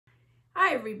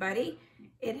Hi everybody.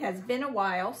 It has been a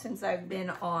while since I've been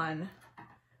on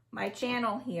my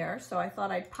channel here, so I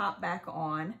thought I'd pop back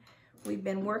on. We've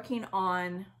been working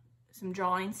on some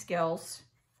drawing skills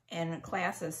and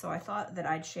classes, so I thought that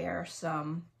I'd share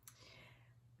some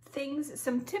things,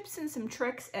 some tips and some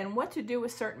tricks and what to do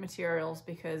with certain materials,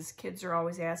 because kids are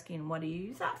always asking, what do you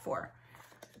use that for?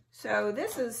 So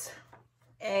this is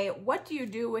what do you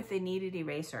do with a kneaded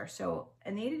eraser? So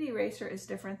a kneaded eraser is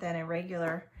different than a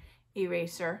regular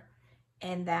eraser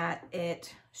in that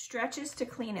it stretches to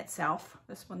clean itself.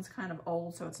 This one's kind of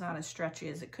old, so it's not as stretchy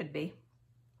as it could be.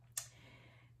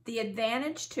 The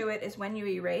advantage to it is when you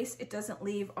erase, it doesn't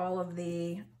leave all of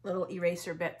the little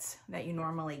eraser bits that you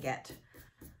normally get.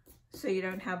 So you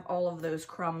don't have all of those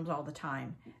crumbs all the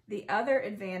time. The other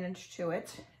advantage to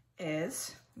it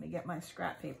is, let me get my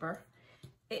scrap paper.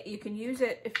 You can use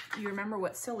it, if you remember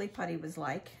what Silly Putty was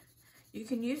like, you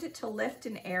can use it to lift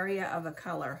an area of a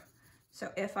color. So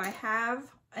if I have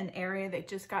an area that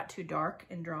just got too dark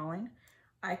in drawing,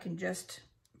 I can just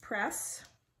press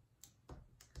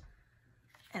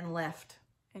and lift.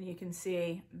 And you can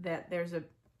see that there's a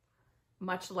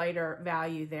much lighter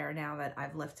value there now that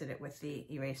I've lifted it with the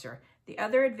eraser. The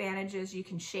other advantage is you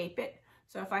can shape it.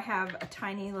 So if I have a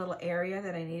tiny little area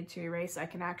that I need to erase, I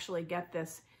can actually get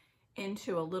this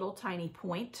into a little tiny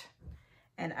point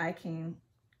and I can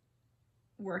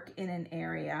work in an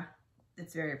area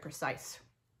that's very precise.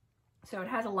 So it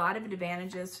has a lot of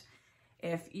advantages.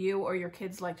 If you or your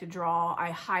kids like to draw, I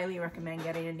highly recommend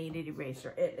getting a kneaded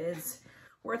eraser. It is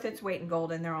worth its weight in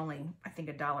gold, and they're only, I think,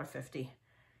 $1.50.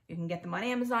 You can get them on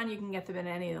Amazon, you can get them in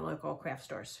any of the local craft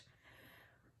stores.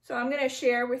 So I'm going to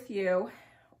share with you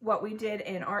what we did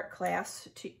in art class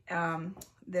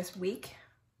this week.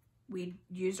 We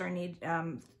used our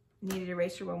kneaded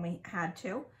eraser when we had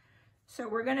to. So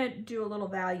we're going to do a little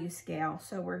value scale.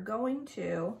 So we're going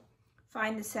to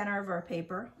find the center of our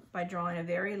paper by drawing a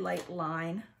very light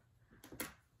line,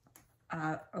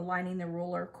 aligning the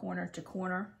ruler corner to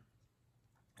corner,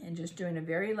 and just doing a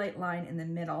very light line in the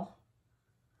middle.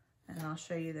 And I'll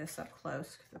show you this up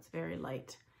close because it's very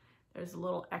light. There's a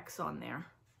little X on there.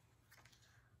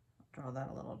 I'll draw that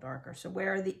a little darker. So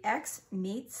where the X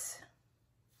meets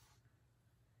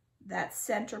that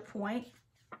center point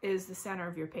is the center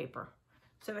of your paper.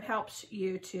 So it helps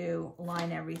you to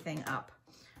line everything up.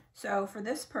 So for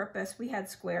this purpose, we had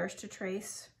squares to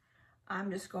trace. I'm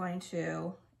just going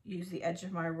to use the edge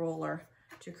of my ruler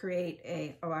to create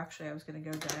a, oh, actually I was going to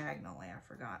go diagonally, I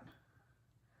forgot.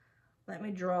 Let me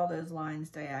draw those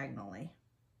lines diagonally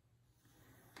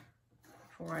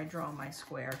before I draw my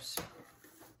squares.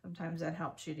 Sometimes that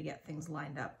helps you to get things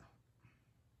lined up.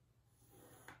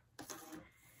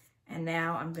 And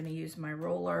now I'm going to use my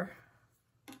ruler.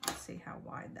 Let's see how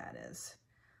wide that is.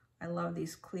 I love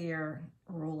these clear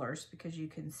rulers because you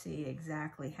can see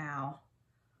exactly how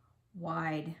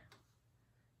wide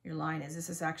your line is. This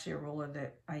is actually a ruler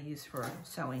that I use for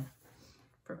sewing,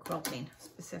 for quilting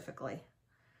specifically.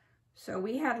 So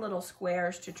we had little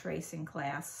squares to trace in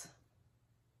class.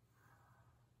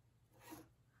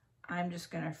 I'm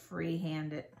just going to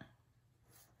freehand it.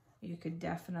 You could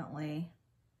definitely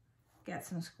get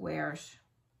some squares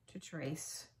to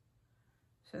trace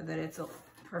so that it's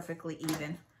perfectly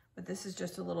even. But this is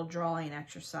just a little drawing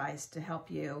exercise to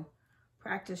help you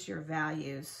practice your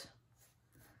values.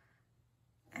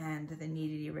 And the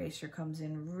kneaded eraser comes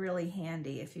in really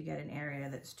handy if you get an area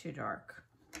that's too dark.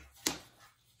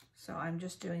 So I'm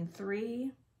just doing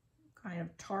 3 kind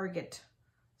of target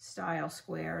style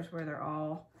squares where they're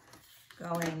all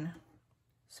going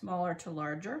smaller to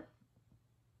larger.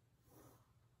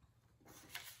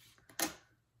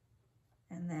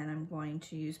 And then I'm going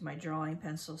to use my drawing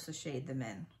pencils to shade them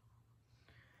in.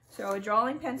 So a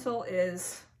drawing pencil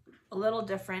is a little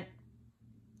different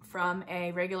from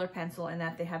a regular pencil in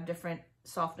that they have different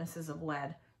softnesses of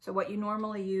lead. So what you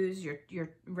normally use, your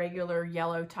regular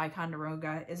yellow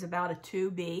Ticonderoga, is about a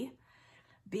 2B.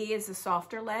 B is a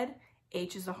softer lead,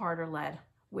 H is a harder lead.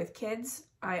 With kids,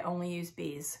 I only use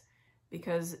Bs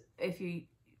because if you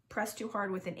press too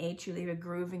hard with an H, you leave a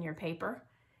groove in your paper.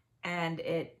 And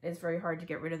it is very hard to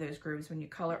get rid of those grooves. When you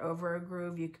color over a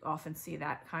groove, you often see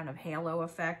that kind of halo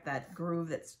effect, that groove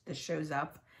that shows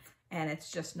up, and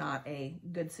it's just not a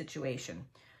good situation.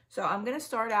 So I'm going to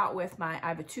start out with I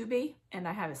have a 2B and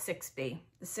I have a 6B.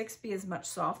 The 6B is much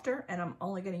softer, and I'm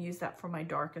only going to use that for my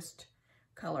darkest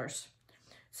colors.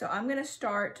 So I'm going to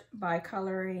start by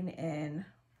coloring in,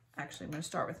 actually I'm going to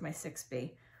start with my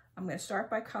 6B. I'm going to start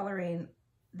by coloring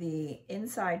the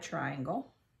inside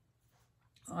triangle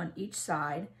on each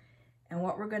side, and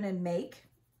what we're going to make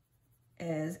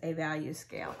is a value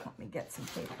scale. Let me get some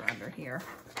paper under here.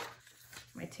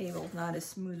 My table's not as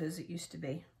smooth as it used to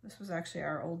be. This was actually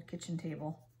our old kitchen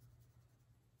table.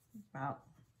 About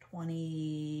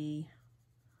probably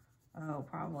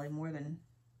more than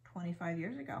 25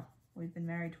 years ago. We've been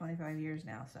married 25 years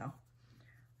now, so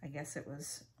I guess it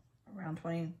was around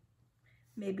 20,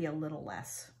 maybe a little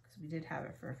less, because we did have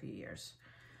it for a few years.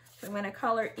 So I'm going to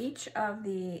color each of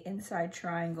the inside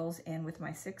triangles in with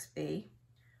my 6B.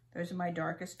 Those are my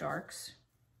darkest darks.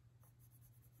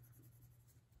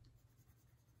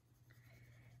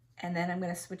 And then I'm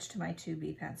going to switch to my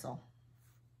 2B pencil.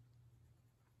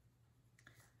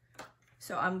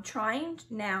 So I'm trying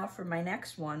now for my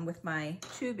next one with my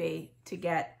 2B to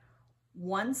get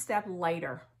one step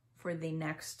lighter for the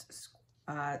next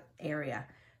area.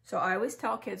 So I always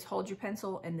tell kids, hold your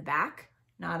pencil in the back,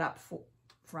 not up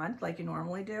front like you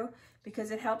normally do,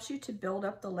 because it helps you to build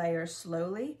up the layers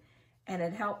slowly, and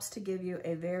it helps to give you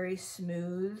a very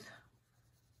smooth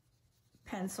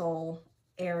pencil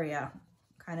area,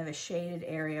 kind of a shaded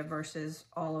area versus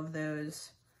all of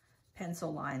those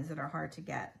pencil lines that are hard to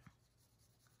get.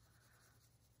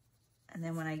 And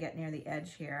then when I get near the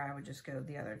edge here, I would just go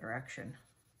the other direction.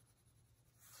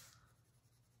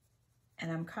 And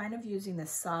I'm kind of using the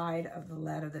side of the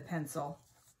lead of the pencil,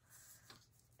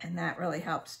 and that really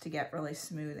helps to get really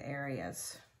smooth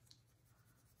areas.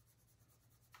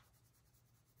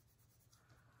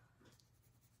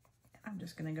 I'm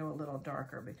just going to go a little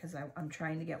darker because I'm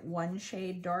trying to get one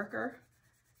shade darker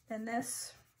than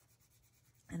this,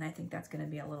 and I think that's going to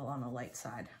be a little on the light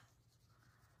side.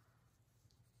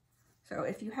 So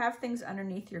if you have things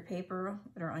underneath your paper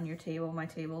that are on your table, my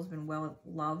table's been well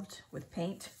loved with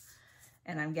paint,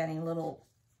 and I'm getting little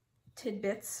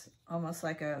tidbits, almost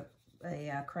like a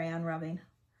crayon rubbing.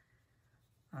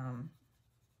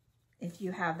 If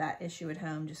you have that issue at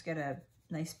home, just get a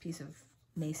nice piece of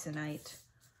masonite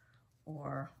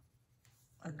or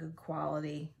a good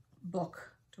quality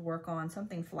book to work on,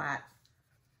 something flat.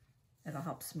 It'll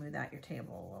help smooth out your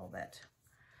table a little bit.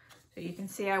 So you can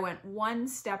see I went one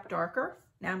step darker.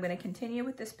 Now I'm going to continue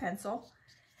with this pencil,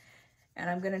 and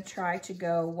I'm going to try to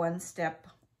go one step,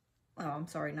 oh, I'm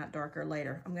sorry, not darker,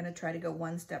 lighter. I'm going to try to go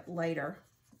one step lighter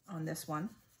on this one.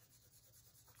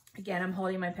 Again, I'm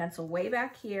holding my pencil way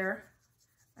back here.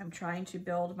 I'm trying to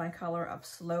build my color up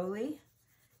slowly.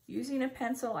 Using a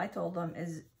pencil, I told them,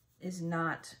 is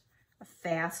not a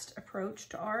fast approach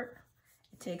to art.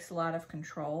 It takes a lot of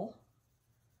control.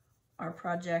 Our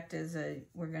project is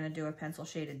we're going to do a pencil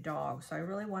shaded dog. So I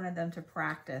really wanted them to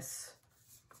practice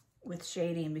with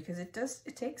shading because it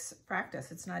takes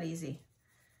practice. It's not easy.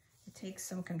 It takes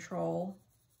some control.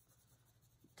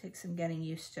 It takes some getting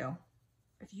used to.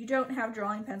 If you don't have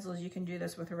drawing pencils, you can do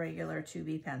this with a regular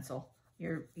 2B pencil,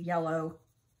 your yellow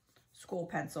school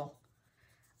pencil.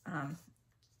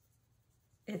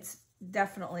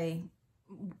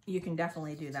 You can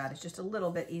definitely do that. It's just a little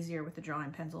bit easier with the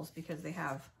drawing pencils because they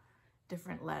have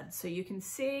different leads. So you can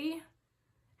see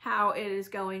how it is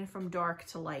going from dark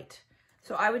to light.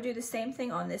 So I would do the same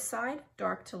thing on this side,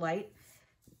 dark to light.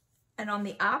 And on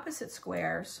the opposite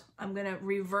squares, I'm going to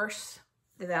reverse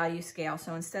the value scale.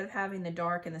 So instead of having the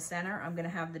dark in the center, I'm going to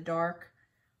have the dark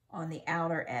on the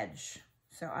outer edge.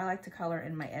 So I like to color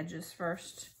in my edges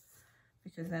first,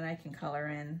 because then I can color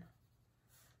in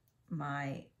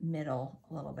my middle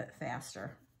a little bit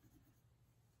faster.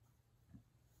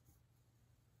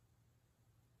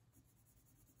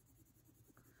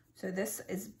 So this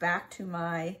is back to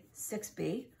my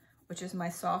 6B, which is my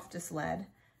softest lead,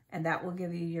 and that will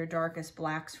give you your darkest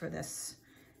blacks for this.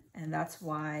 And that's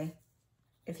why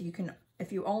if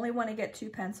you only want to get two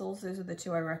pencils, those are the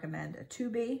two I recommend, a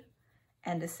 2B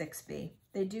and a 6B.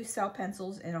 They do sell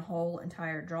pencils in a whole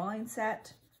entire drawing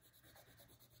set,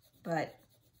 but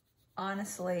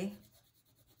honestly,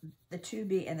 the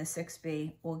 2B and the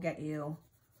 6B will get you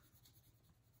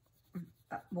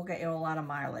a lot of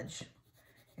mileage.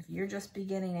 If you're just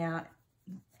beginning out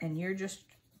and you're just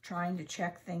trying to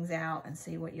check things out and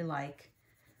see what you like,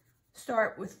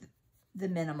 start with the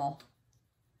minimal,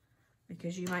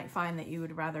 because you might find that you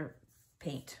would rather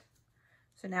paint.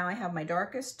 So now I have my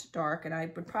darkest dark, and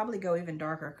I would probably go even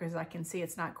darker because I can see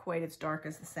it's not quite as dark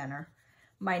as the center.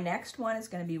 My next one is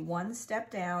going to be one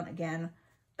step down, again,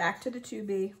 back to the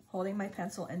 2B, holding my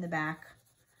pencil in the back.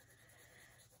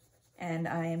 And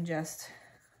I am just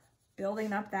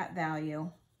building up that value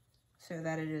so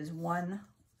that it is one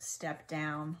step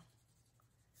down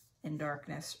in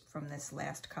darkness from this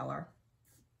last color.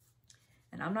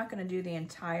 And I'm not going to do the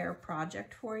entire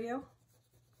project for you,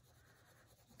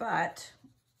 but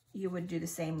you would do the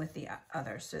same with the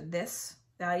others. So this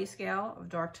value scale of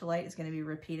dark to light is going to be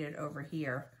repeated over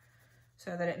here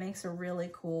so that it makes a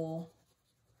really cool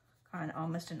kind of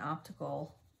almost an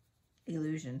optical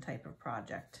illusion type of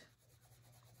project.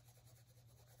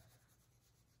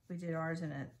 We did ours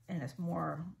in a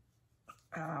more,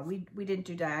 we didn't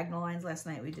do diagonal lines last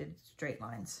night, we did straight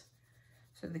lines.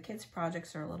 So the kids'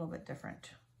 projects are a little bit different,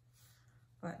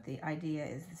 but the idea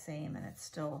is the same, and it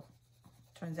still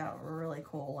turns out really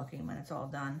cool looking when it's all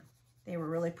done. They were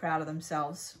really proud of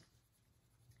themselves,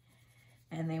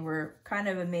 and they were kind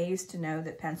of amazed to know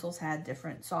that pencils had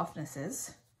different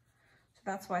softnesses. So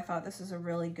that's why I thought this is a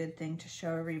really good thing to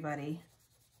show everybody.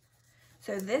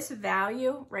 So this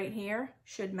value right here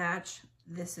should match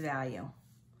this value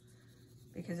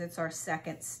because it's our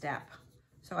second step.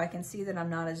 So I can see that I'm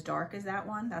not as dark as that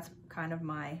one. That's kind of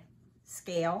my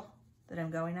scale that I'm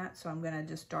going at. So I'm gonna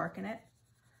just darken it.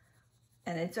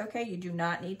 And it's okay, you do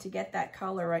not need to get that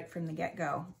color right from the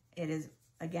get-go. It is,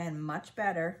 again, much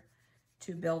better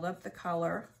to build up the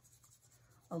color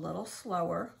a little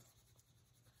slower.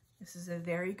 This is a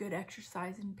very good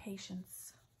exercise in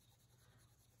patience.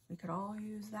 We could all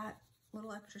use that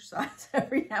little exercise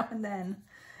every now and then.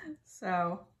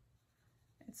 So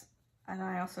and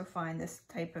I also find this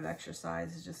type of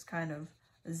exercise is just kind of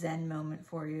a Zen moment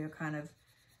for you. It kind of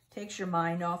takes your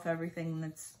mind off everything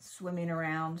that's swimming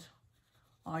around,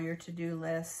 all your to-do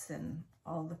lists and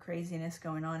all the craziness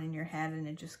going on in your head, and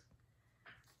it just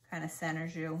kind of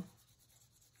centers you.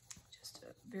 Just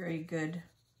a very good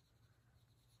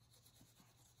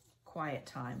quiet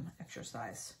time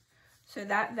exercise. So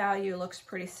that value looks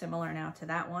pretty similar now to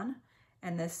that one.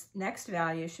 And this next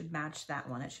value should match that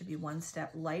one. It should be one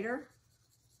step lighter.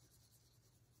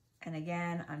 And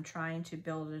again, I'm trying to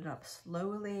build it up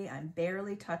slowly. I'm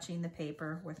barely touching the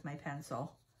paper with my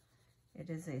pencil. It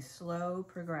is a slow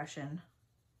progression.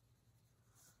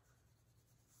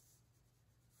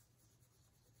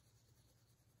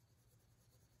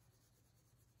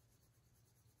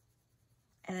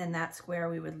 And then that square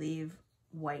we would leave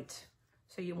white.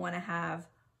 So you want to have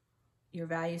your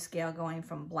value scale going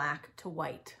from black to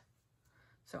white.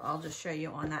 So I'll just show you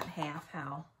on that half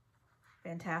how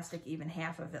fantastic even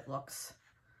half of it looks.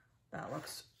 That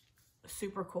looks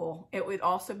super cool. It would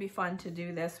also be fun to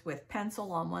do this with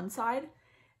pencil on one side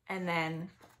and then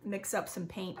mix up some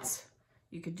paints.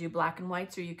 You could do black and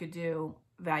whites, or you could do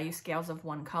value scales of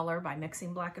one color by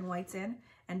mixing black and whites in,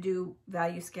 and do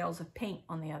value scales of paint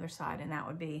on the other side, and that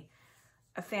would be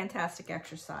a fantastic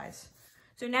exercise.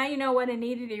 So now you know what a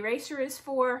kneaded eraser is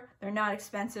for. They're not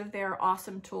expensive, they're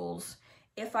awesome tools.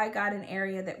 If I got an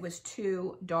area that was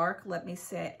too dark, let's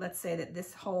say that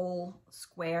this whole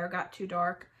square got too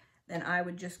dark, then I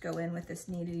would just go in with this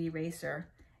kneaded eraser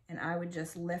and I would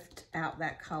just lift out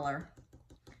that color.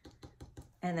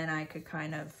 And then I could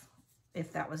kind of,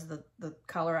 if that was the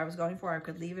color I was going for, I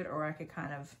could leave it, or I could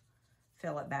kind of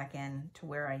fill it back in to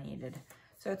where I needed.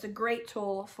 So it's a great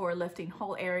tool for lifting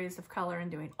whole areas of color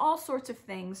and doing all sorts of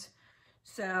things.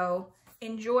 So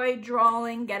enjoy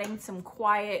drawing, getting some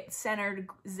quiet, centered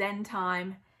Zen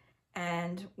time,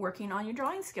 and working on your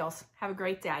drawing skills. Have a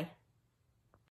great day.